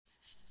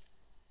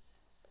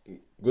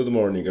Good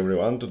morning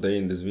everyone. Today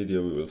in this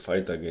video we will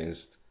fight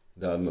against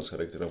the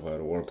atmospheric of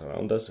our world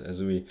around us,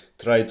 as we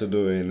try to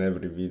do in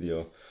every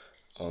video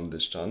on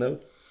this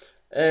channel.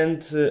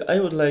 And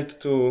I would like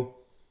to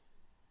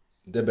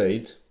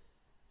debate,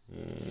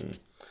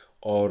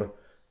 or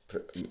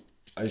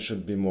I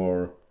should be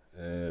more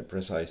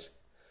precise,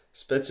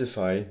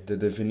 specify the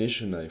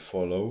definition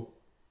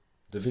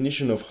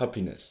of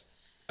happiness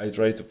I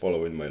try to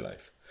follow in my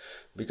life.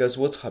 Because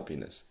what's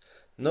happiness?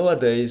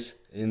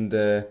 Nowadays in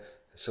the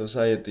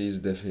society is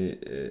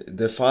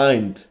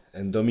defined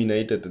and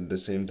dominated at the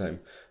same time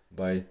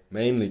by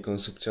mainly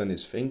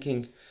consumptionist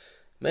thinking.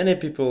 Many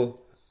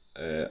people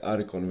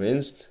are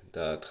convinced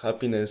that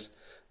happiness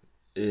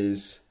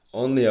is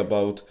only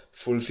about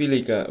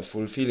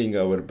fulfilling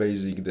our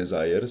basic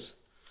desires,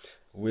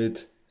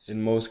 with,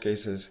 in most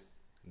cases,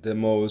 the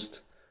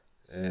most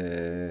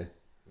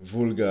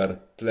vulgar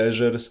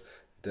pleasures,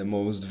 the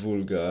most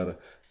vulgar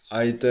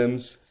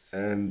items,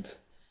 and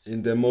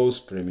in the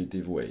most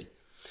primitive way.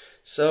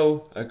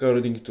 So,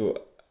 according to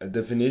a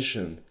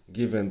definition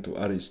given to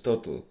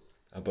Aristotle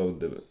about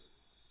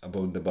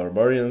the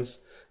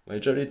barbarians,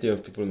 majority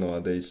of people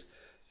nowadays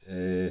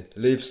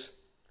lives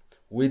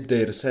with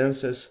their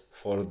senses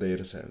for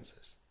their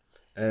senses,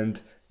 and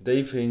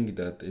they think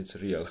that it's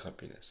real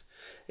happiness.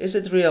 Is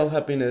it real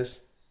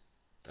happiness?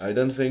 I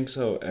don't think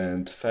so,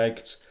 and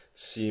facts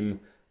seem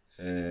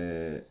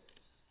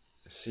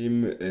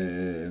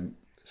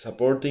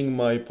supporting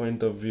my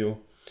point of view.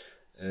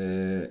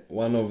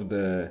 One of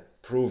the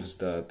proofs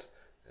that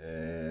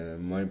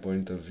my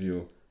point of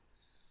view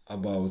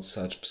about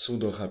such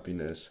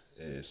pseudo-happiness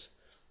is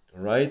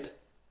right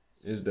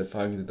is the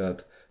fact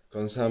that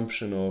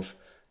consumption of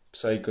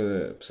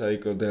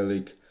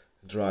psychedelic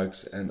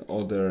drugs and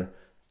other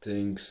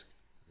things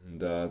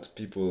that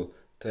people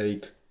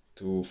take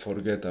to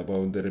forget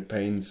about their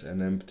pains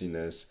and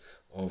emptiness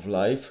of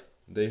life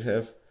they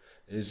have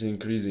is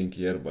increasing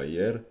year by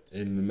year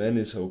in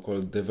many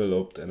so-called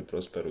developed and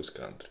prosperous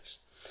countries.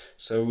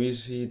 So we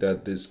see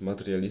that this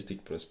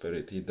materialistic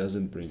prosperity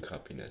doesn't bring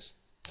happiness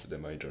to the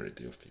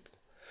majority of people.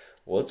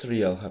 What's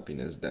real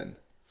happiness then?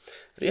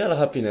 Real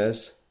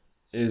happiness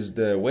is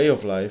the way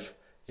of life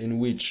in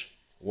which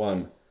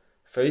one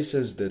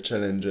faces the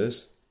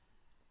challenges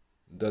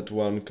that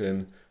one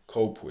can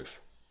cope with,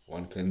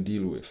 one can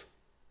deal with,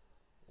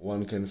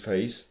 one can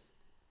face,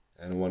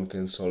 and one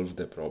can solve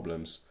the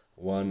problems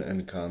one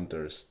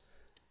encounters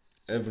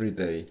every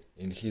day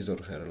in his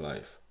or her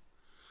life.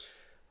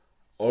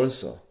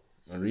 Also,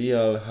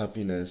 real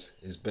happiness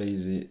is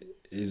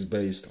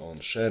based on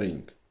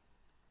sharing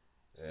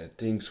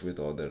things with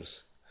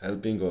others,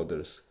 helping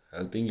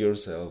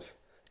yourself,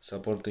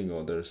 supporting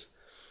others,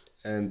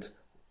 and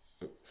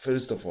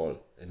first of all,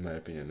 in my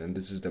opinion, and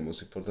this is the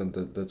most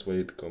important, that's why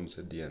it comes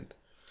at the end.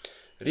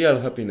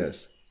 Real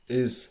happiness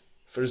is,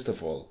 first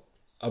of all,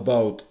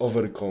 about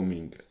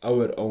overcoming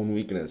our own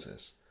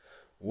weaknesses,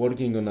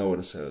 working on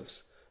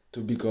ourselves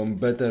to become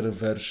better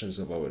versions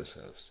of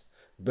ourselves,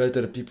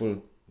 better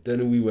people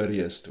than we were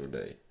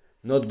yesterday,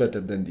 not better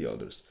than the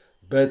others,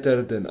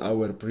 better than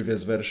our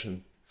previous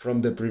version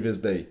from the previous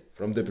day,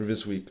 from the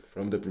previous week,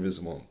 from the previous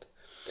month.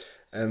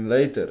 And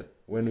later,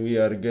 when we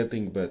are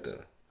getting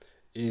better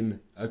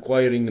in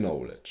acquiring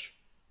knowledge,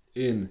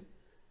 in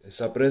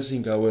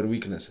suppressing our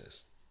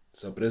weaknesses,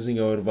 suppressing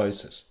our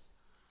vices,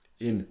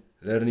 in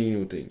learning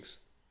new things,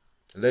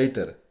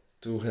 later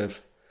to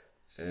have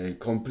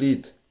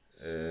complete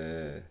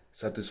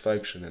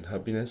satisfaction and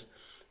happiness,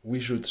 we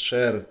should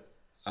share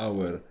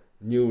our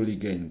newly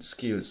gained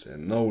skills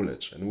and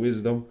knowledge and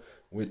wisdom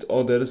with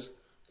others,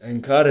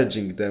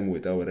 encouraging them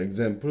with our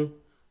example,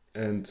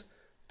 and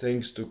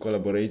thanks to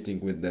collaborating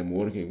with them,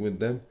 working with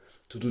them,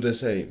 to do the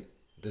same.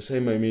 The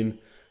same, I mean,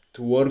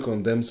 to work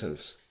on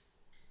themselves,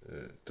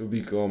 to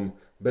become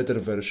better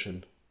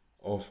version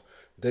of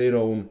their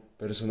own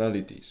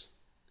personalities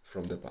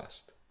from the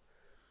past.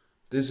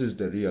 This is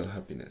the real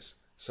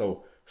happiness.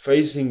 So,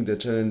 facing the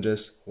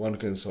challenges one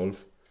can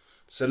solve,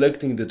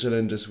 selecting the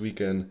challenges we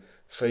can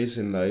face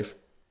in life,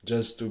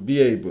 just to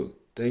be able,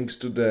 thanks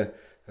to the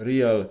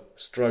real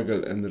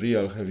struggle and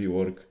real heavy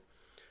work,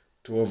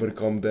 to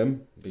overcome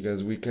them,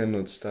 because we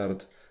cannot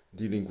start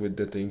dealing with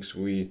the things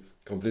we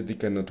completely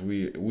cannot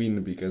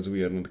win because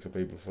we are not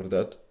capable for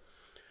that.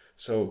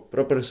 So,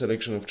 proper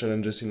selection of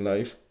challenges in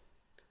life,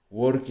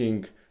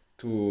 working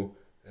to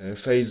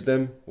face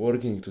them,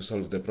 working to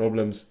solve the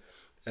problems,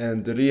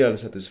 and the real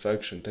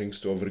satisfaction thanks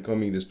to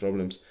overcoming these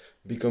problems,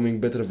 becoming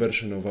better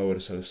version of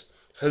ourselves,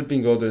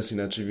 helping others in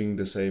achieving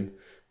the same.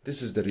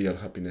 This is the real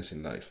happiness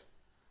in life,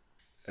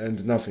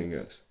 and nothing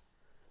else.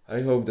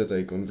 I hope that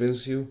I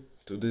convince you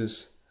to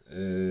this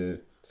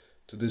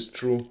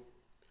true,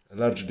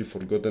 largely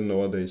forgotten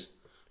nowadays.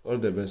 All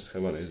the best,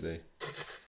 have a nice day.